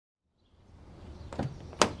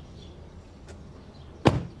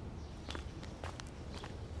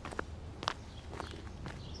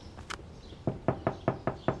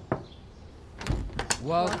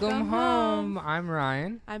Welcome home. I'm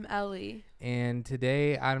Ryan. I'm Elie. And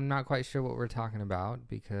today I'm not quite sure what we're talking about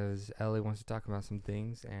because Elie wants to talk about some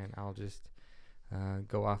things and I'll just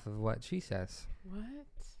go off of what she says. What?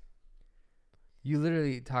 You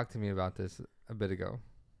literally talked to me about this a bit ago.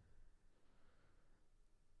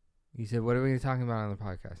 You said, what are we going to talk about on the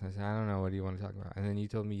podcast? And I said, I don't know. What do you want to talk about? And then you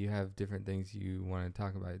told me you have different things you want to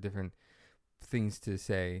talk about, different things to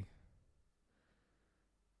say.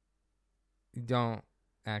 Don't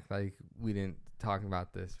act like we didn't talk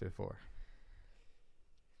about this before.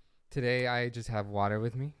 Today, I just have water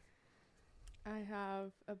with me. I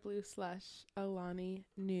have a Blue Slush Alani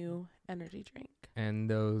new energy drink. And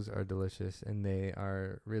those are delicious, and they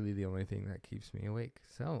are really the only thing that keeps me awake.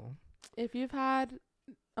 So, if you've had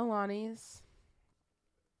Alani's,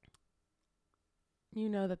 you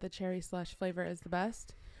know that the cherry slush flavor is the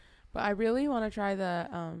best. But I really want to try the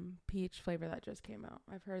peach flavor that just came out.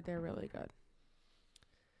 I've heard they're really good.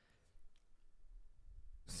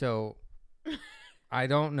 So, I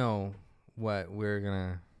don't know what we're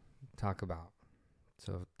going to talk about.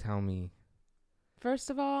 So, tell me. First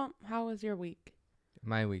of all, how was your week?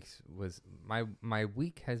 My week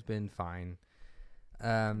has been fine.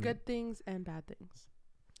 Good things and bad things.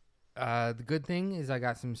 The good thing is I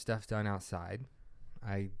got some stuff done outside.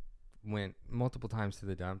 I went multiple times to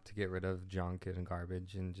the dump to get rid of junk and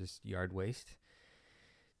garbage and just yard waste.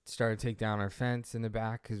 Started to take down our fence in the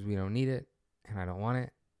back because we don't need it and I don't want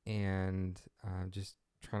it. And just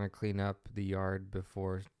trying to clean up the yard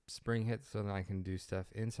before spring hits so that I can do stuff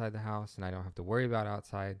inside the house and I don't have to worry about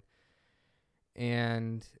outside.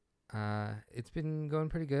 And it's been going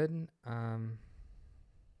pretty good.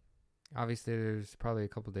 Obviously, there's probably a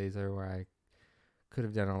couple days there where I could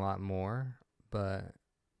have done a lot more. But,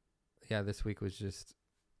 yeah, this week was just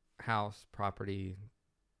house, property,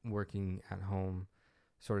 working at home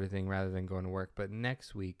sort of thing rather than going to work. But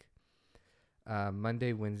next week,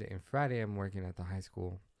 Monday, Wednesday, and Friday, I'm working at the high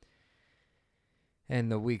school. And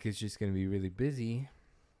the week is just going to be really busy.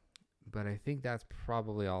 But I think that's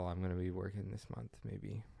probably all I'm going to be working this month,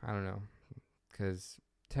 maybe. I don't know. Because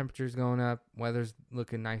temperature's going up. Weather's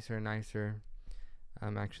looking nicer and nicer.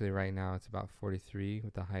 Actually, right now, it's about 43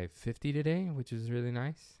 with a high of 50 today, which is really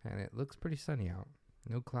nice. And it looks pretty sunny out.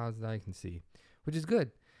 No clouds that I can see, which is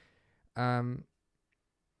good.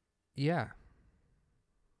 Yeah.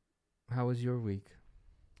 How was your week?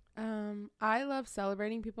 I love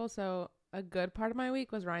celebrating people, so a good part of my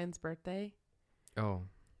week was Ryan's birthday. Oh,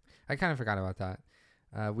 I kind of forgot about that.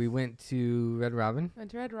 We went to Red Robin.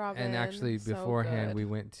 And actually, beforehand, we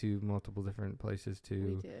went to multiple different places to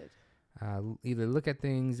we did. Either look at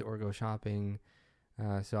things or go shopping.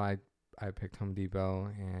 So I picked Home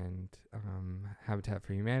Depot and Habitat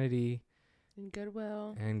for Humanity. And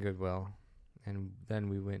Goodwill. And then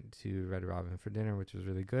we went to Red Robin for dinner, which was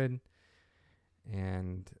really good.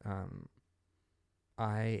 And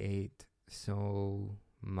I ate so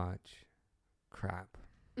much crap.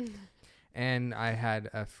 And I had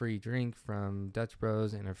a free drink from Dutch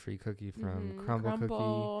Bros and a free cookie from Crumble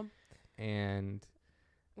Cookie. And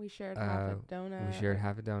we shared half a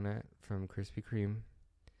donut. From Krispy Kreme.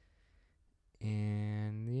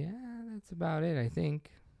 And yeah, that's about it, I think.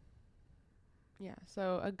 Yeah,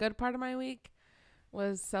 so a good part of my week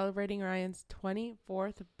was celebrating Ryan's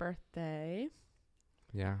 24th birthday.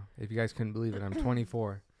 Yeah, if you guys couldn't believe it, I'm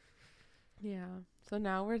 24. Yeah, so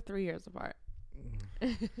now we're 3 years apart.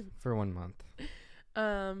 For 1 month.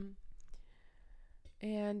 And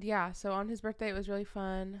yeah, so on his birthday, it was really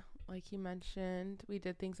fun. Like he mentioned, we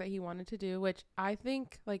did things that he wanted to do, which I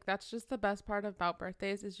think like that's just the best part about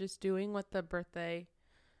birthdays is just doing what the birthday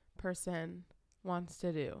person wants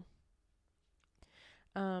to do.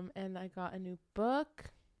 And I got a new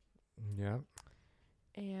book. Yep.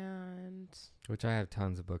 And which I have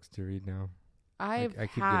tons of books to read now. I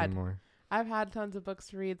keep getting more. I've had tons of books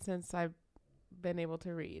to read since I've been able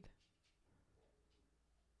to read.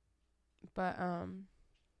 But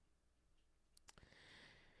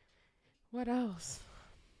what else?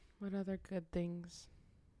 What other good things?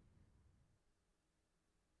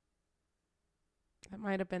 That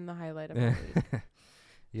might have been the highlight of my week.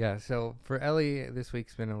 Yeah, so for Elie, this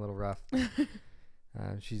week's been a little rough.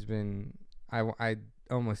 She's been, I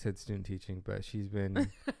almost said student teaching, but she's been...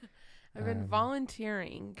 I've been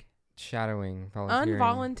volunteering. Volunteering.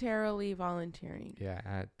 Involuntarily volunteering. Yeah,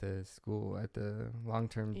 at the school, at the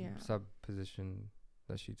long-term sub position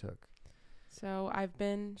that she took. So I've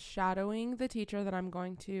been shadowing the teacher that I'm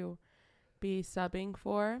going to be subbing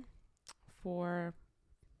for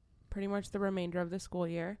pretty much the remainder of the school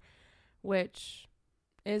year, which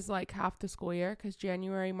is like half the school year because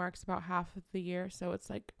January marks about half of the year. So it's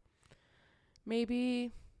like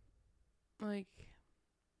maybe like,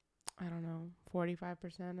 I don't know,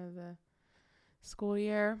 45% of the school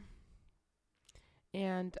year.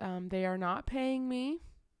 And they are not paying me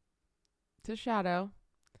to shadow,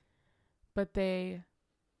 but they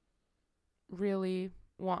really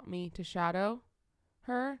want me to shadow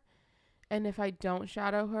her. And if I don't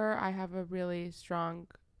shadow her, I have a really strong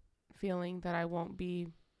feeling that I won't be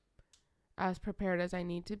as prepared as I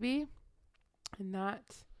need to be. And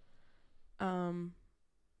that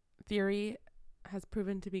theory has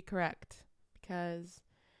proven to be correct, because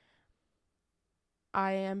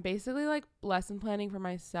I am basically like lesson planning for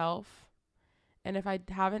myself. And if I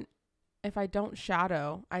don't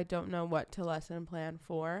shadow, I don't know what to lesson plan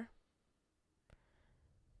for.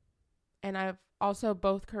 And I've also,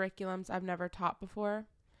 both curriculums I've never taught before.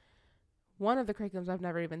 One of the curriculums I've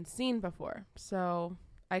never even seen before. So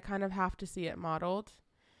I kind of have to see it modeled.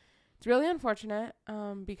 It's really unfortunate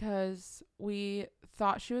because we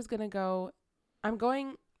thought she was going to go. I'm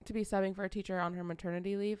going to be subbing for a teacher on her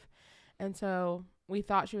maternity leave. And so we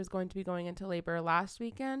thought she was going to be going into labor last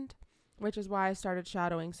weekend, which is why I started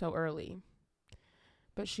shadowing so early.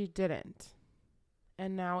 But she didn't.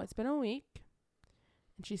 And now it's been a week.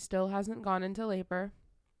 And she still hasn't gone into labor.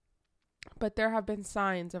 But there have been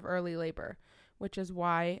signs of early labor, which is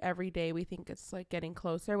why every day we think it's like getting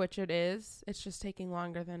closer, which it is. It's just taking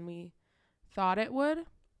longer than we thought it would.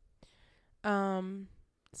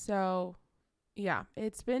 So yeah,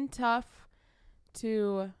 it's been tough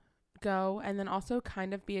to go and then also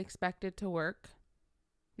kind of be expected to work,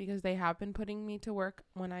 because they have been putting me to work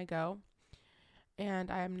when I go and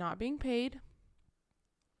I am not being paid.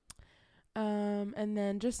 And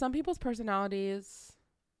then just some people's personalities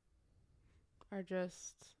are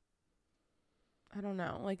just, I don't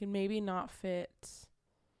know, like maybe not fit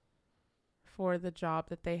for the job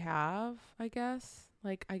that they have, I guess.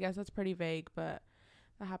 Like, I guess that's pretty vague, but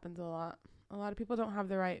that happens a lot. A lot of people don't have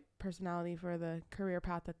the right personality for the career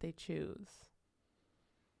path that they choose.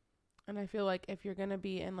 And I feel like if you're going to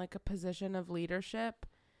be in like a position of leadership,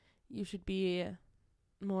 you should be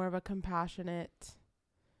more of a compassionate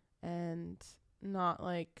and not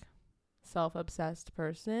like self-obsessed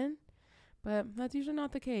person. But that's usually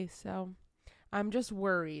not the case. So I'm just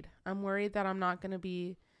worried. I'm worried that I'm not going to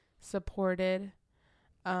be supported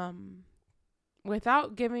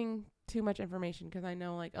without giving too much information, because I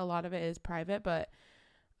know like a lot of it is private, but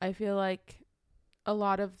I feel like a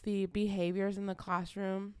lot of the behaviors in the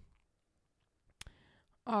classroom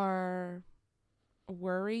are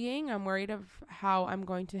worrying. I'm worried of how I'm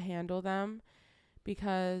going to handle them,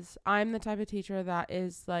 because I'm the type of teacher that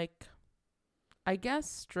is like, I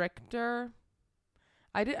guess, stricter.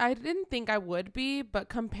 I didn't think I would be, but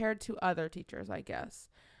compared to other teachers, I guess,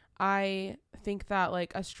 I think that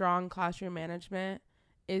like a strong classroom management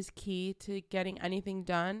is key to getting anything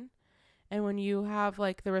done. And when you have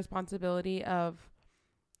like the responsibility of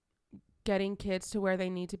getting kids to where they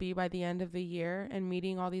need to be by the end of the year and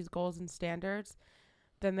meeting all these goals and standards,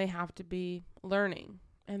 then they have to be learning,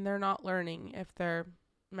 and they're not learning if they're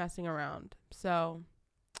messing around. So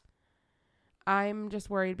I'm just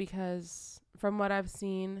worried because from what I've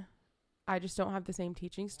seen, I just don't have the same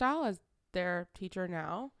teaching style as their teacher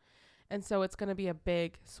now. And so it's going to be a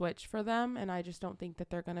big switch for them. And I just don't think that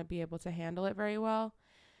they're going to be able to handle it very well.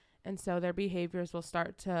 And so their behaviors will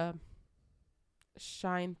start to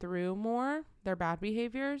shine through more, their bad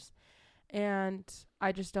behaviors. And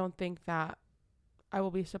I just don't think that I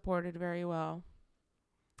will be supported very well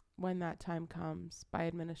when that time comes by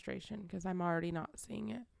administration, because I'm already not seeing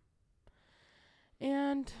it.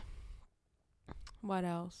 And what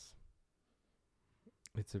else?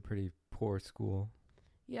 It's a pretty poor school.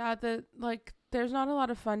 Yeah, there's not a lot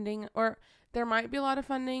of funding, or there might be a lot of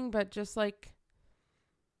funding, but just like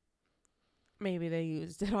maybe they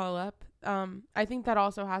used it all up. I think that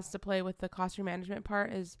also has to play with the classroom management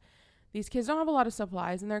part, is these kids don't have a lot of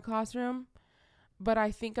supplies in their classroom, but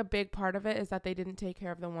I think a big part of it is that they didn't take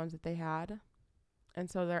care of the ones that they had, and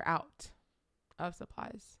so they're out of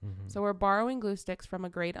supplies. Mm-hmm. So we're borrowing glue sticks from a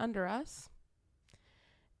grade under us.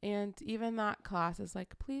 And even that class is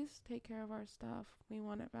like, please take care of our stuff. We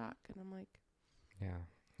want it back. And I'm like, yeah,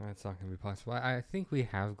 that's not going to be possible. I think we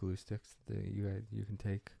have glue sticks that you can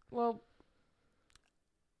take. Well,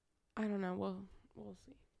 I don't know. We'll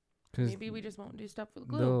see. Maybe we just won't do stuff with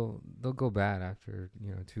glue. They'll go bad after,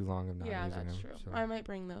 too long of not using them. Yeah, that's true. So. I might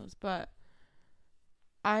bring those, but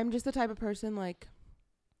I'm just the type of person, like,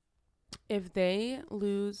 if they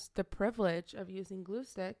lose the privilege of using glue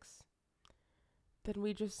sticks, then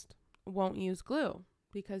we just won't use glue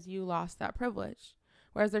because you lost that privilege.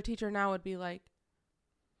 Whereas their teacher now would be like,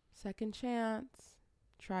 second chance,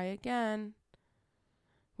 try again.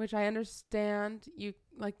 which I understand. You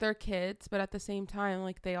like, they're kids, but at the same time,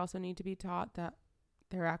 like, they also need to be taught that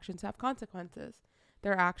their actions have consequences.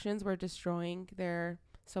 Their actions were destroying their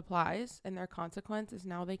supplies, and their consequence is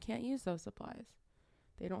now they can't use those supplies.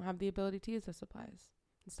 They don't have the ability to use those supplies.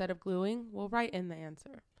 Instead of gluing, we'll write in the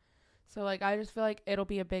answer. So, like, I just feel like it'll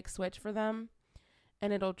be a big switch for them,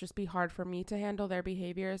 and it'll just be hard for me to handle their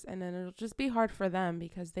behaviors, and then it'll just be hard for them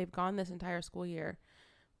because they've gone this entire school year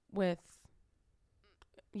with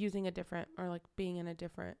using a different, or like being in a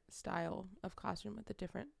different style of classroom with a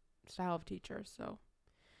different style of teacher. So,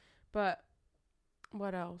 but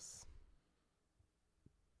what else?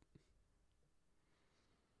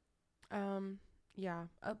 Yeah,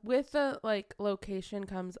 with the like location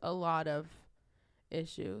comes a lot of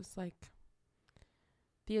issues, like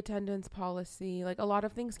the attendance policy. Like, a lot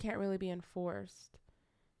of things can't really be enforced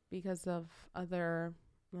because of other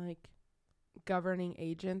like governing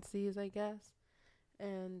agencies, I guess.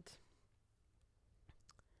 And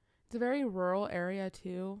it's a very rural area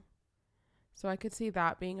too, so I could see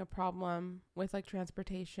that being a problem with like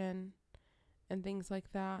transportation and things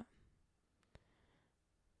like that.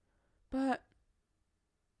 But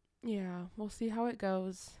yeah, we'll see how it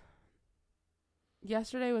goes.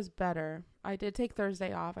 Yesterday was better. I did take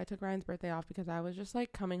Thursday off. I took Ryan's birthday off because I was just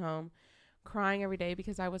like coming home crying every day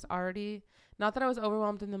because I was already, not that I was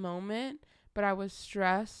overwhelmed in the moment, but I was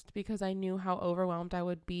stressed because I knew how overwhelmed I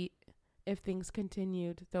would be if things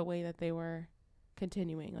continued the way that they were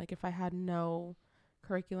continuing. Like, if I had no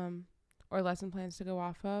curriculum or lesson plans to go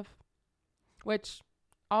off of, which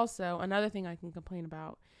also another thing I can complain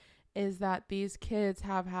about is that these kids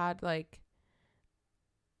have had, like,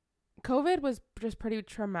 COVID was just pretty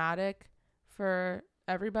traumatic for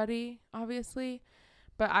everybody, obviously,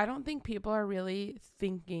 but I don't think people are really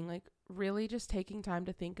thinking, like, really just taking time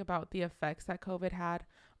to think about the effects that COVID had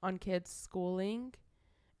on kids' schooling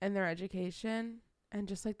and their education and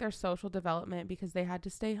just like their social development, because they had to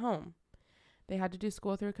stay home. They had to do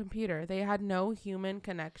school through a computer. They had no human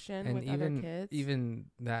connection and with other kids. Even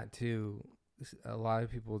that too, a lot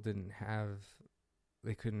of people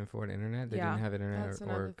they couldn't afford internet. They didn't have internet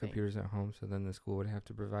or computers at home. So then the school would have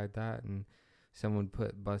to provide that. And someone would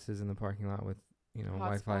put buses in the parking lot with,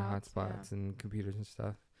 Wi-Fi hotspots and computers and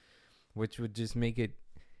stuff, which would just make it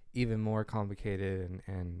even more complicated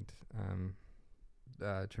and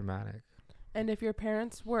traumatic. And if your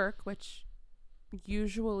parents work, which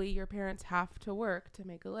usually your parents have to work to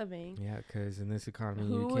make a living. Yeah, because in this economy,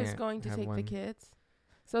 who is going to take the kids?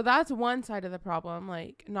 So that's one side of the problem,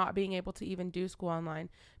 like not being able to even do school online.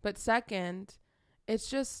 But second, it's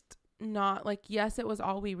just not like, yes, it was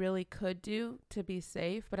all we really could do to be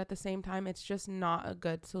safe, but at the same time, it's just not a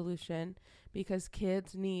good solution because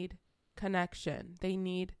kids need connection. They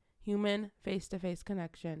need human face-to-face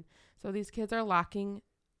connection. So these kids are lacking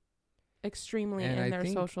extremely in their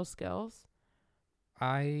social skills.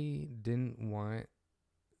 I didn't want,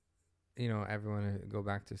 everyone to go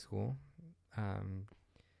back to school.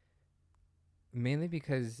 Mainly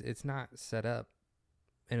because it's not set up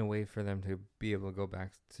in a way for them to be able to go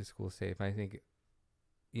back to school safe. I think,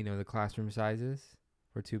 the classroom sizes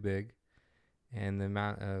were too big, and the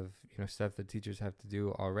amount of, stuff that teachers have to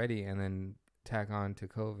do already, and then tack on to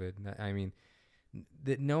COVID. I mean,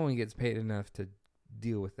 that no one gets paid enough to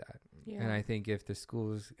deal with that. Yeah. And I think if the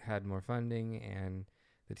schools had more funding and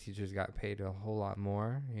the teachers got paid a whole lot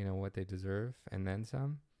more, what they deserve, and then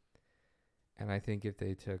some. And I think if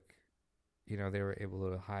they took, they were able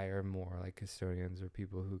to hire more like custodians or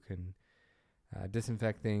people who can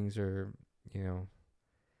disinfect things, or,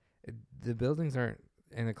 the buildings aren't,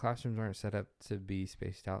 and the classrooms aren't set up to be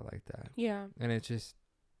spaced out like that. Yeah. And it's just,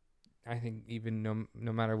 I think even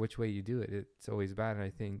no matter which way you do it, it's always bad. And I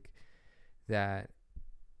think that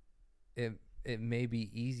it may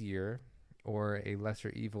be easier or a lesser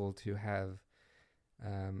evil to have,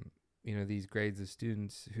 these grades of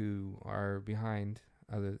students who are behind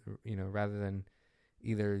other, rather than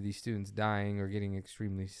either these students dying or getting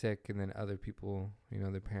extremely sick, and then other people,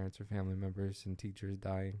 their parents or family members and teachers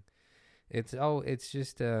dying. It's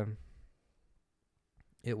just, it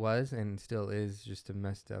was and still is just a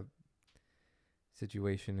messed up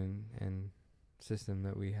situation and system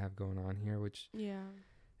that we have going on here, which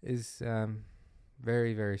is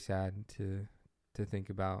very, very sad to think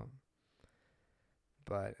about.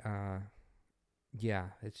 But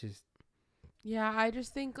it's just I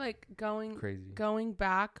just think like going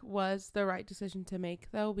back was the right decision to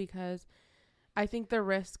make, though, because I think the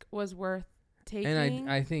risk was worth taking.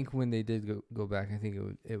 And I think when they did go back, I think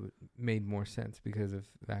it made more sense because of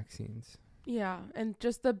vaccines. Yeah, and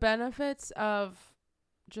just the benefits of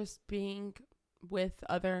just being with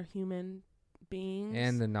other human beings.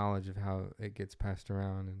 And the knowledge of how it gets passed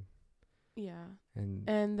around.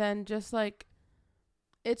 And then just like,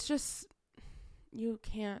 it's just, you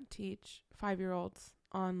can't teach 5-year-olds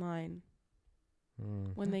online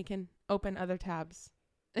when they can open other tabs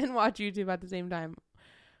and watch YouTube at the same time.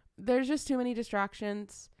 There's just too many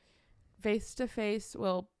distractions. Face-to-face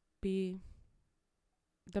will be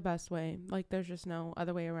the best way. Like, there's just no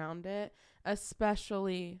other way around it,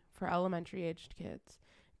 especially for elementary aged kids,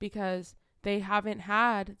 because they haven't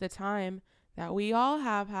had the time that we all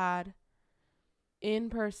have had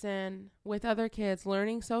in person with other kids,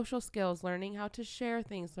 learning social skills, learning how to share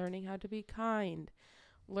things, learning how to be kind,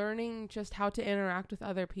 learning just how to interact with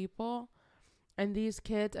other people. And these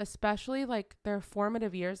kids, especially like their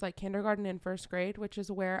formative years, like kindergarten and first grade, which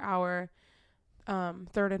is where our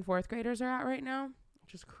 3rd and 4th graders are at right now,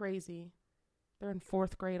 which is crazy. They're in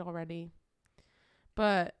 4th grade already.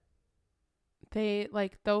 But they,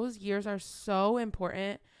 like, those years are so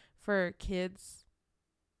important for kids,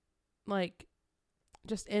 like,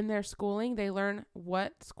 just in their schooling. They learn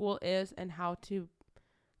what school is and how to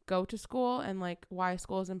go to school and like why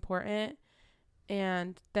school is important.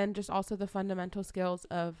 And then just also the fundamental skills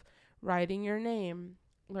of writing your name,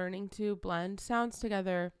 learning to blend sounds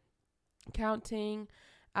together, counting,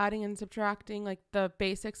 adding and subtracting, like the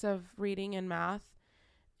basics of reading and math.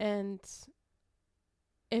 And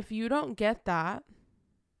if you don't get that,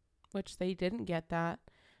 which they didn't get that,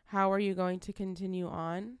 how are you going to continue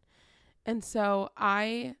on? And so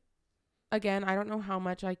I don't know how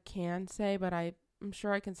much I can say, but I'm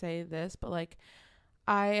sure I can say this, but like,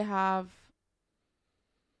 I have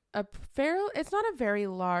it's not a very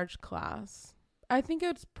large class. I think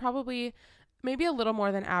it's probably maybe a little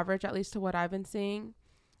more than average, at least to what I've been seeing.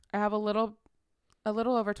 I have a little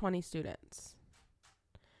over 20 students.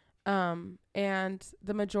 And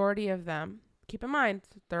the majority of them, keep in mind,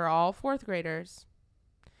 they're all 4th graders.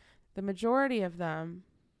 The majority of them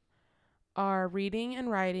are reading and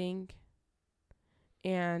writing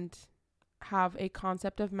and have a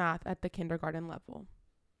concept of math at the kindergarten level.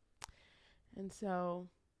 And so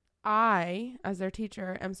I, as their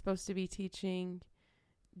teacher, am supposed to be teaching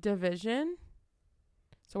division.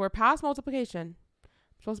 So we're past multiplication.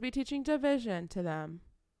 I'm supposed to be teaching division to them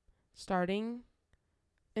starting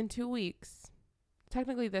in 2 weeks.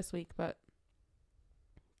 Technically this week, but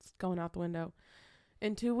it's going out the window.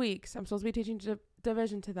 In 2 weeks, I'm supposed to be teaching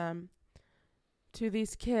division to them, to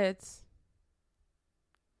these kids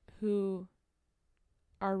who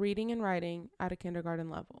are reading and writing at a kindergarten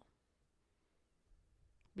level,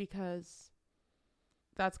 because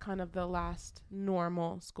that's kind of the last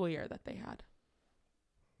normal school year that they had.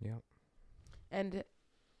 Yep. And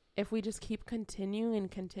if we just keep continuing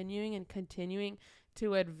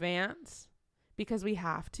to advance, because we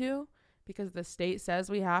have to, because the state says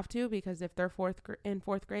we have to, because if they're in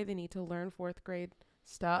 4th grade, they need to learn 4th grade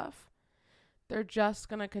stuff. They're just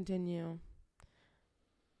going to continue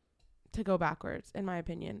to go backwards, in my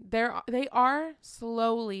opinion. They are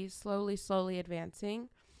slowly advancing.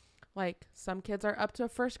 Like, some kids are up to a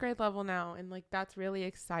 1st grade level now, and like, that's really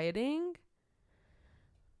exciting.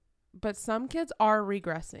 But some kids are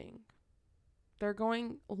regressing. They're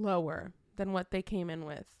going lower than what they came in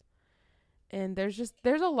with. And there's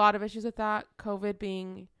a lot of issues with that. COVID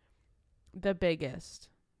being the biggest.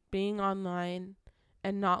 Being online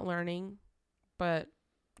and not learning, but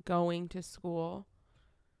going to school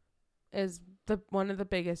is one of the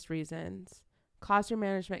biggest reasons. Classroom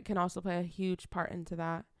management can also play a huge part into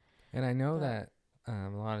that. And I know that a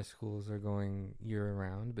lot of schools are going year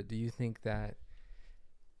round, but do you think that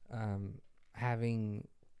having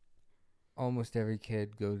almost every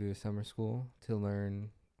kid go to a summer school to learn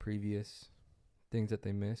previous things that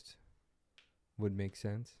they missed would make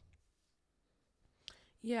sense?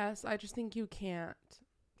 Yes, I just think you can't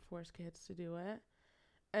force kids to do it.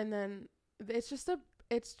 And then it's just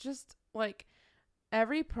like,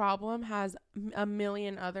 every problem has a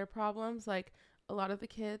million other problems. Like, a lot of the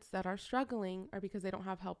kids that are struggling are because they don't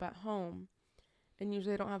have help at home. And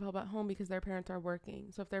usually they don't have help at home because their parents are working.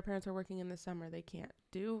 So if their parents are working in the summer, they can't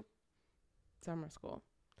do summer school.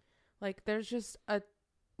 Like, there's just a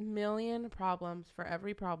million problems for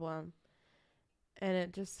every problem. And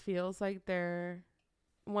it just feels like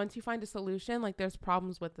once you find a solution, like, there's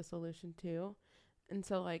problems with the solution too. And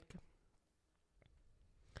so, like,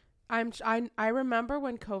 I remember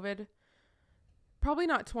when COVID, probably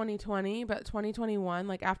not 2020, but 2021,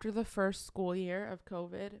 like, after the first school year of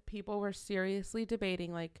COVID, people were seriously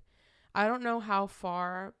debating, like, I don't know how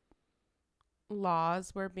far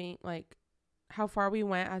laws were being, like, how far we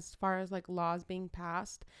went as far as, like, laws being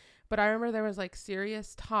passed, but I remember there was, like,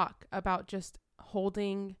 serious talk about just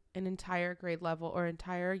holding an entire grade level or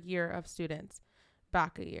entire year of students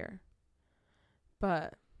back a year.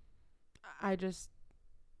 But I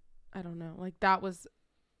don't know. Like, that was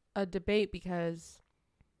a debate because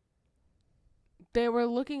they were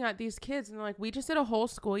looking at these kids and they're like, we just did a whole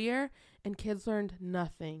school year and kids learned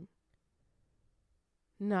nothing.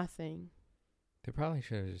 Nothing. They probably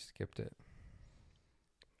should have just skipped it.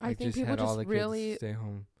 I think people just really stay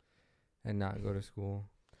home and not go to school.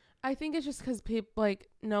 I think it's just because people, like,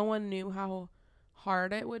 no one knew how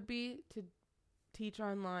hard it would be to teach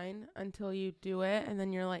online until you do it. And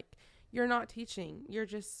then you're like, you're not teaching. You're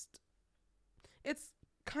just, it's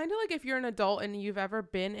kind of like if you're an adult and you've ever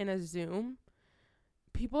been in a Zoom,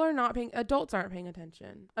 adults aren't paying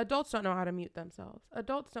attention. Adults don't know how to mute themselves.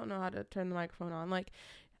 Adults don't know how to turn the microphone on. Like,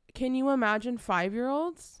 can you imagine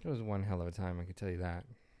 5-year-olds? It was one hell of a time, I can tell you that.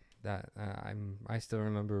 I still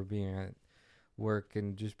remember being at work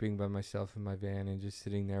and just being by myself in my van and just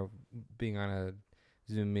sitting there, being on a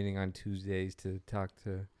Zoom meeting on Tuesdays to talk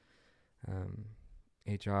to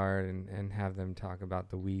HR and have them talk about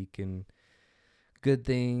the week and good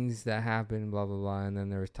things that happened, blah, blah, blah. And then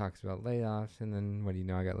there was talks about layoffs. And then, what do you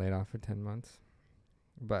know, I got laid off for 10 months.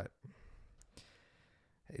 But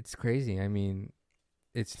it's crazy. I mean,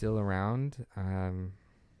 it's still around.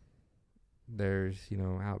 There's,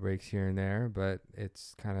 outbreaks here and there, but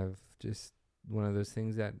it's kind of just one of those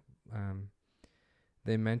things that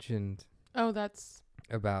they mentioned. Oh, that's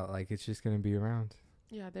about, like, it's just going to be around.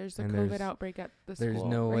 Yeah, there's a COVID outbreak at the school. There's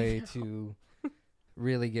no way to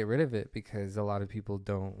really get rid of it because a lot of people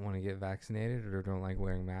don't want to get vaccinated or don't like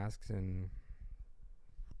wearing masks. And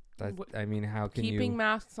that, I mean, how can keeping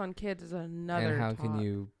masks on kids is another and how talk. can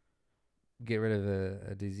you get rid of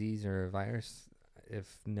a disease or a virus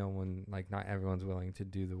if no one, like, not everyone's willing to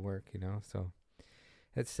do the work, So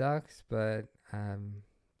it sucks, but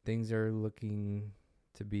things are looking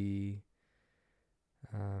to be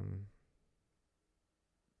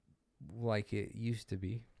like it used to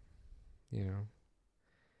be,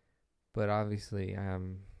 But obviously,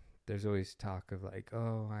 there's always talk of like,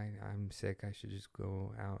 oh, I'm sick, I should just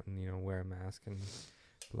go out and, wear a mask and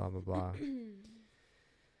blah, blah, blah.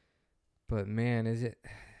 But man, it's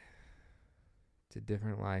a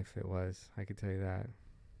different life it was, I could tell you that.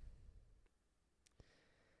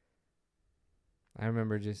 I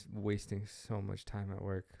remember just wasting so much time at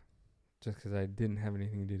work just because I didn't have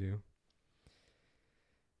anything to do.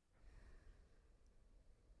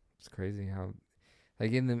 It's crazy how,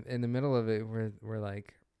 like, in the middle of it, we're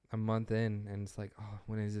like a month in, and it's like, oh,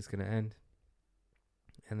 when is this gonna end?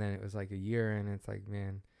 And then it was like a year, and it's like,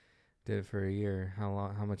 man, did it for a year.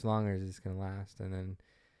 How much longer is this gonna last? And then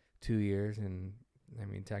 2 years, and I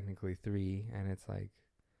mean technically 3, and it's like,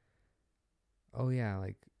 oh yeah,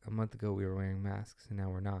 like a month ago we were wearing masks, and now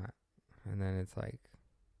we're not. And then it's like,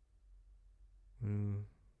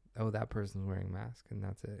 oh, that person's wearing a mask, and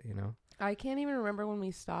that's it, I can't even remember when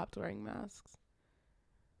we stopped wearing masks.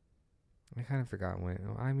 I kind of forgot when.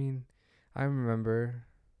 I mean, I remember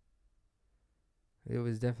it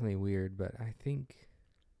was definitely weird, but I think,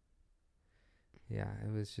 yeah,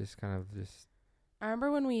 it was just kind of just. I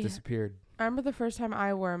remember when we disappeared. I remember the first time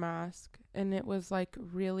I wore a mask, and it was like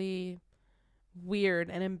really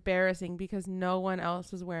weird and embarrassing because no one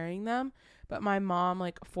else was wearing them. But my mom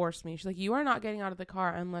like forced me. She's like, "You are not getting out of the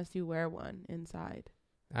car unless you wear one inside."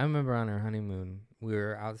 I remember on our honeymoon, we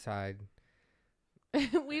were outside.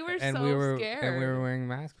 we were scared. And we were wearing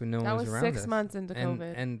masks when no one was around us. That was 6 months into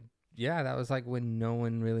COVID. And yeah, that was like when no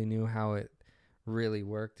one really knew how it really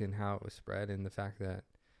worked and how it was spread, and the fact that,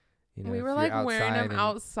 we were like wearing them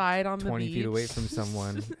outside on the beach. 20 feet away from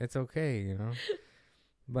someone. It's okay,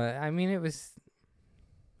 But I mean, it was.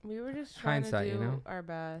 We were just trying to do our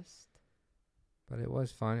best. But it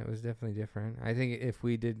was fun. It was definitely different. I think if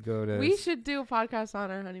we did go to... We should do a podcast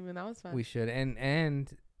on our honeymoon. That was fun. We should. And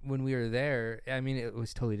when we were there, I mean, it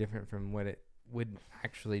was totally different from what it would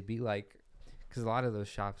actually be like. Because a lot of those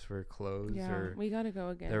shops were closed. Yeah, we got to go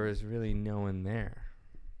again. There was really no one there.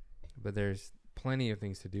 But there's plenty of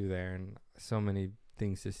things to do there and so many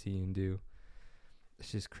things to see and do.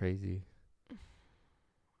 It's just crazy.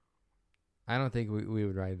 I don't think we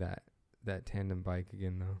would ride that tandem bike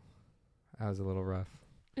again, though. That was a little rough.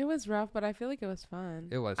 It was rough, but I feel like it was fun.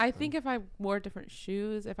 It was I fun. think if I wore different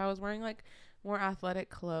shoes, if I was wearing like more athletic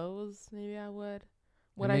clothes, maybe I would.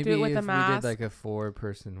 Would I do it with a mask? We did like a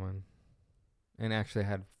 4-person one and actually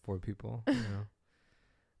had 4 people,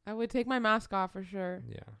 I would take my mask off for sure.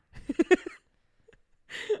 Yeah.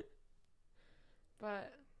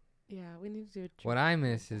 But yeah, we need to do it. What I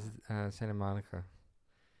miss is Santa Monica.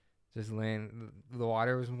 Just laying, the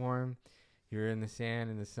water was warm. you're in the sand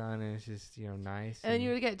in the sun, and it's just nice. And then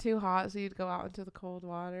you would get too hot, so you'd go out into the cold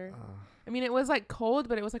water. Uh, I mean, it was like cold,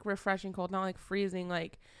 but it was like refreshing cold, not like freezing,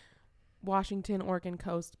 like Washington, Oregon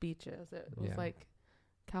coast beaches. It was like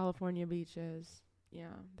California beaches.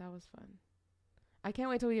 Yeah, that was fun. I can't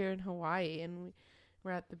wait till we're in Hawaii and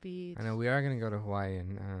we're at the beach. I know we are gonna go to Hawaii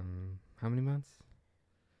in how many months?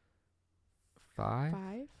 5?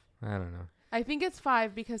 5? I don't know. I think it's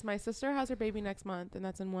 5 because my sister has her baby next month, and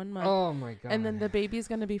that's in 1 month. Oh my god! And then the baby's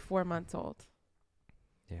gonna be 4 months old.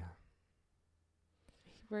 Yeah.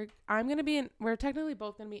 We're technically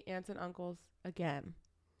both gonna be aunts and uncles again,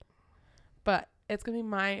 but it's gonna be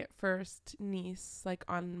my first niece, like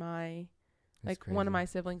on my, That's like one of my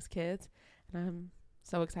siblings' kids, and I'm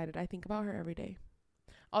so excited. I think about her every day.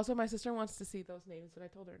 Also, my sister wants to see those names, but I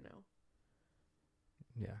told her no.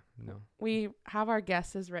 Yeah, no. We have our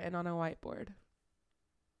guesses written on a whiteboard,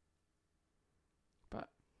 but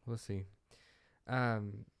we'll see.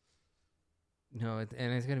 No,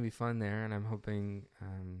 and it's gonna be fun there, and I'm hoping.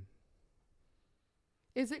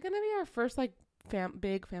 Is it gonna be our first like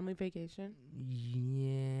big family vacation?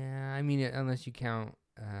 Yeah, I mean, unless you count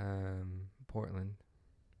Portland.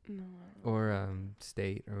 No. Or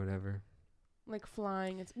state or whatever. Like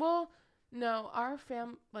flying. No, our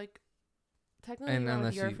technically And we went with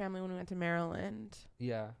unless your you- family when we went to Maryland.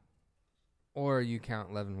 Yeah. Or you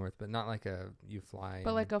count Leavenworth, but not like you fly.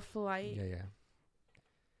 But like a flight. Yeah.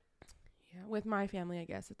 Yeah, with my family, I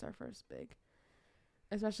guess it's our first big.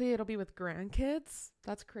 Especially it'll be with grandkids.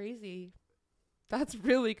 That's crazy. That's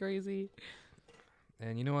really crazy.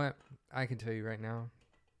 And you know what? I can tell you right now.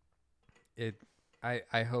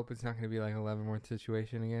 I hope it's not going to be like a Leavenworth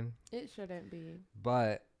situation again. It shouldn't be.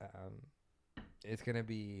 But it's going to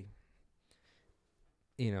be,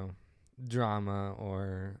 drama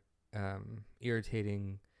or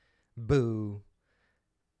irritating boo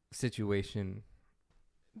situation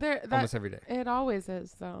almost every day. It always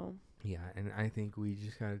is, though. Yeah, and I think we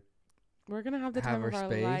just got to we're going to have the time have our of our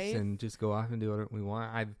space life. and just go off and do what we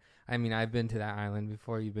want. I've been to that island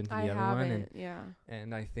before. You've been to the other one.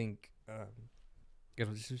 And I think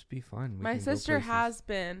it'll just be fun. My sister has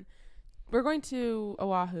been. We're going to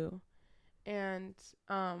Oahu. And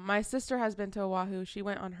my sister has been to Oahu. She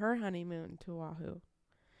went on her honeymoon to Oahu.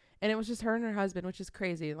 And it was just her and her husband, which is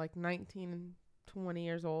crazy. Like 19 and 20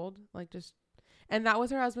 years old. And that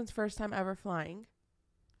was her husband's first time ever flying.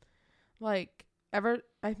 I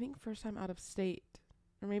think first time out of state.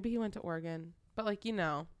 Or maybe he went to Oregon. But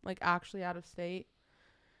actually out of state.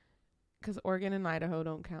 Because Oregon and Idaho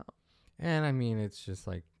don't count. And I mean, it's just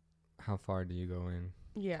like, how far do you go in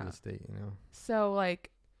to the state, So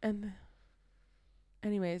and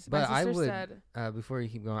anyways, but my sister said, before you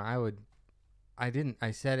keep going,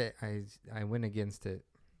 I said it, I went against it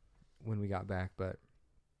when we got back, but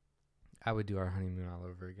I would do our honeymoon all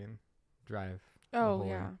over again. Drive. Oh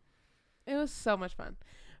yeah. It was so much fun.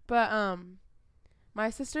 But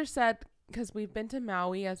my sister said, because we've been to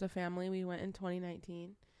Maui as a family, we went in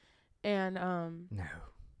 2019. And no.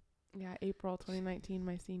 Yeah, April 2019,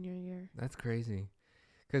 my senior year. That's crazy.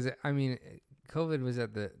 Because, I mean, COVID was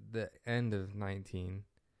at the end of 19.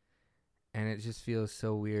 And it just feels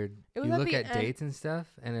so weird. You look at dates and stuff,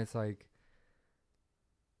 and it's like,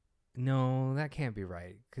 no, that can't be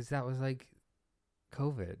right. Because that was like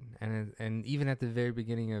COVID. And even at the very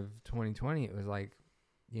beginning of 2020, it was like,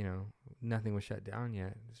 nothing was shut down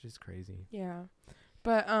yet. It's just crazy. Yeah.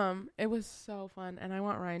 But it was so fun. And I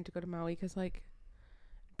want Ryan to go to Maui because,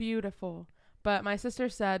 beautiful. But my sister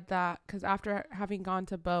said that because after having gone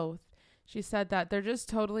to both, she said that they're just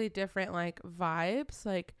totally different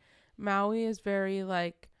vibes. Maui is very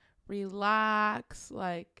relax,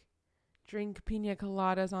 drink pina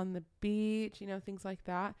coladas on the beach, things like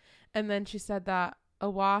that. And then she said that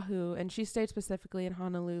Oahu, and she stayed specifically in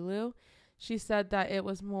Honolulu, she said that it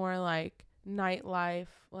was more nightlife,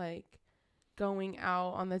 going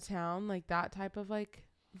out on the town, that type of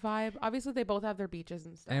vibe. Obviously they both have their beaches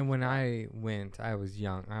and stuff. And when I went, I was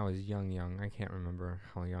young. I can't remember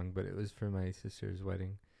how young, but it was for my sister's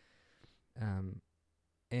wedding.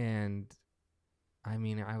 And I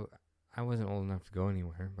mean, I wasn't old enough to go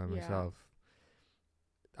anywhere by myself.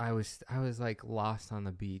 I was lost on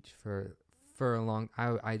the beach for a long.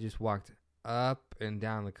 I just walked up and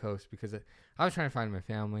down the coast because I was trying to find my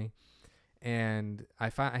family. And I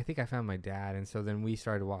think I found my dad, and so then we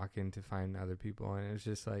started walking to find other people, and it was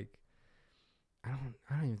just I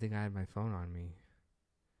don't even think I had my phone on me.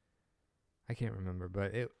 I can't remember,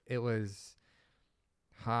 but it was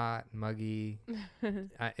hot, muggy.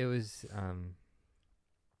 It was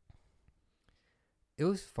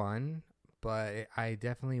fun, but I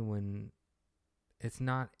definitely wouldn't. it's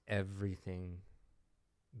not everything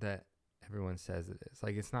that everyone says it is.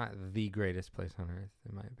 Like, it's not the greatest place on earth,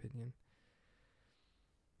 in my opinion.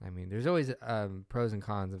 I mean, there's always pros and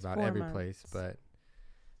cons about every place, but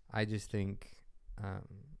I just think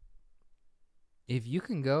if you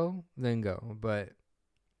can go, then go. But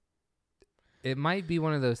it might be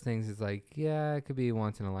one of those things. It's like, yeah, it could be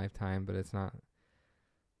once in a lifetime, but it's not.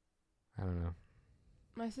 I don't know.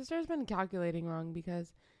 My sister's been calculating wrong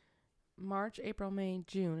because March, April, May,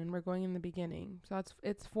 June, and we're going in the beginning. So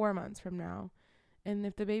it's 4 months from now. And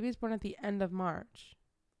if the baby's born at the end of March,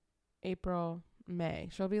 April, May,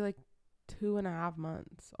 she'll be like 2.5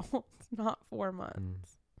 months. It's not 4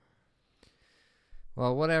 months.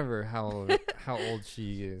 Well, whatever, how old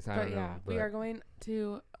she is, I don't know. But we are going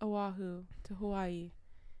to Oahu, to Hawaii,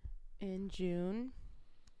 in June.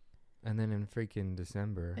 And then in freaking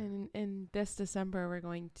December. And in this December, we're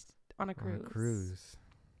going on a cruise.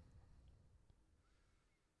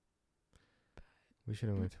 We should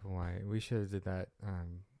have went to Hawaii. We should have did that.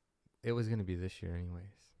 It was going to be this year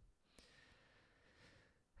anyways.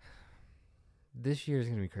 This year is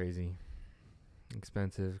going to be crazy.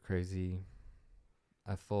 Expensive, crazy.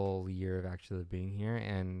 A full year of actually being here.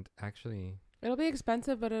 And actually... It'll be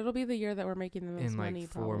expensive, but it'll be the year that we're making the most money. In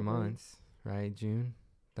like 4 months, right? June.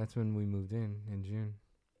 That's when we moved in June.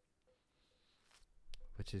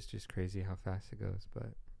 Which is just crazy how fast it goes.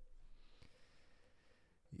 But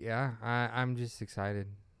yeah, I'm just excited.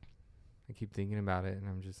 I keep thinking about it, and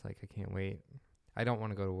I'm just like, I can't wait. I don't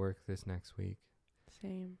want to go to work this next week.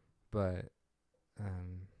 Same. But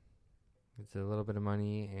it's a little bit of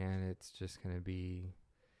money, and it's just going to be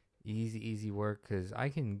easy work because I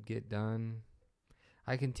can get done.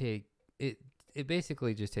 I can take it. It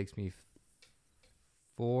basically just takes me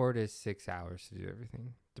 4 to 6 hours to do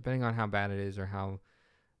everything, depending on how bad it is or how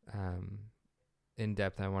in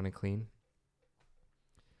depth I want to clean.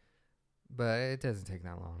 But it doesn't take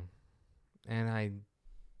that long, and I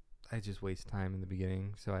just waste time in the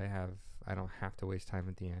beginning, so I don't have to waste time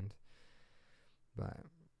at the end. But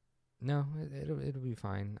no, it'll be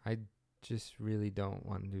fine. I just really don't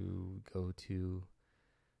want to go to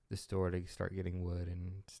the store to start getting wood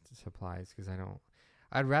and supplies because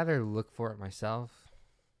I'd rather look for it myself.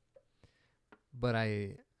 But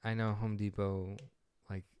I know Home Depot,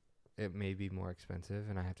 like, it may be more expensive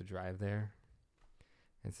and I have to drive there.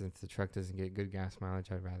 And since the truck doesn't get good gas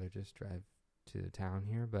mileage, I'd rather just drive to the town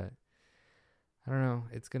here. But I don't know.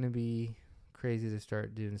 It's going to be crazy to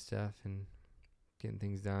start doing stuff and getting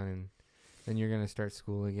things done. And then you're going to start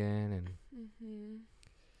school again. And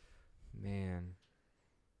man.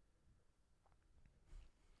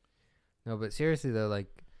 No, but seriously, though,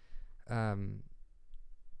 like,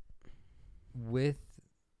 with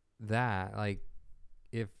that, like,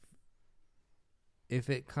 if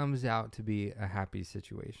it comes out to be a happy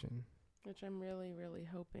situation, which I'm really, really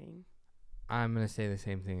hoping, I'm going to say the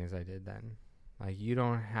same thing as I did then. Like, you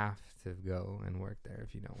don't have to go and work there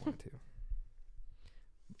if you don't want to.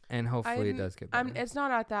 And hopefully it does get better. It's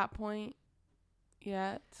not at that point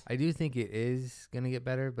yet. I do think it is going to get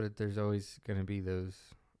better, but there's always going to be those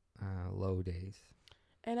low days.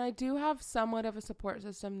 And I do have somewhat of a support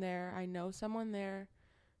system there. I know someone there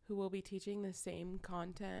who will be teaching the same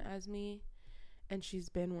content as me, and she's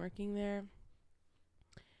been working there.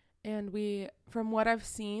 And from what I've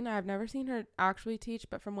seen, I've never seen her actually teach,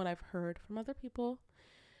 but from what I've heard from other people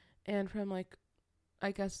and from, like,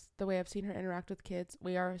 I guess the way I've seen her interact with kids,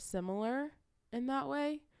 we are similar in that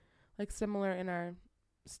way, like similar in our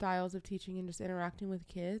styles of teaching and just interacting with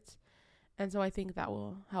kids. And so I think that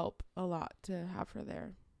will help a lot to have her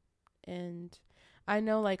there. And I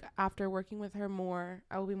know, like, after working with her more,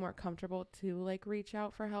 I will be more comfortable to, like, reach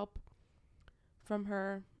out for help from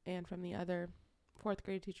her and from the other 4th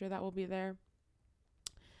grade teacher that will be there.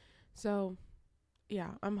 So,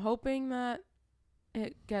 yeah, I'm hoping that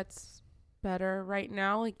it gets better right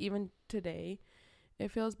now. Like, even today, it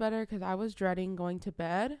feels better because I was dreading going to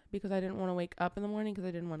bed because I didn't want to wake up in the morning because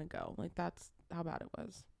I didn't want to go. Like, that's how bad it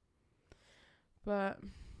was. But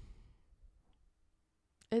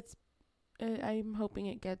I'm hoping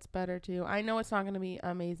it gets better too. I know it's not going to be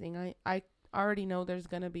amazing. I already know there's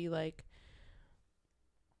going to be, like,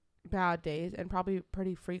 bad days and probably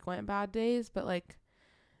pretty frequent bad days. But, like,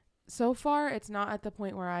 so far it's not at the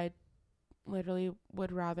point where I literally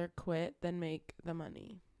would rather quit than make the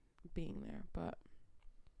money being there. But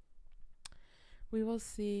we will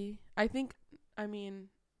see. I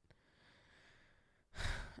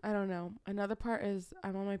don't know. Another part is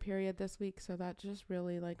I'm on my period this week, so that just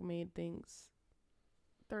really, like, made things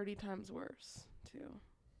 30 times worse too.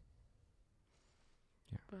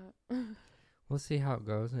 Yeah. But we'll see how it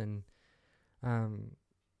goes, and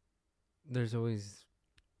there's always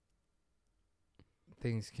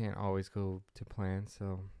things can't always go to plan,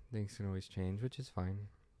 so things can always change, which is fine.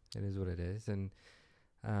 It is what it is. And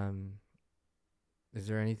is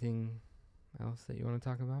there anything else that you want to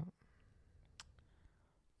talk about?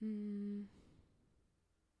 No,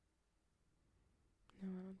 I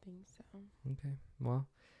don't think so. Okay. Well,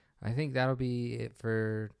 I think that'll be it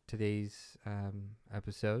for today's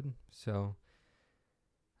episode. So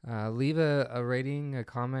leave a rating, a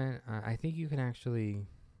comment. I think you can actually,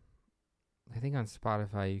 I think on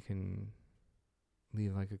Spotify you can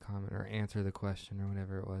leave like a comment or answer the question or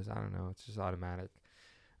whatever it was. I don't know. It's just automatic.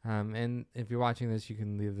 And if you're watching this, you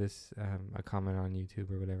can leave this a comment on YouTube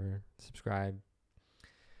or whatever. Subscribe.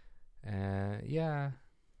 Yeah.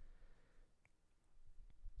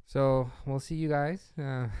 So we'll see you guys.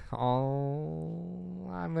 I'm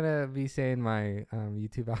gonna be saying my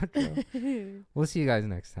YouTube outro. We'll see you guys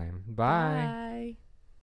next time. Bye.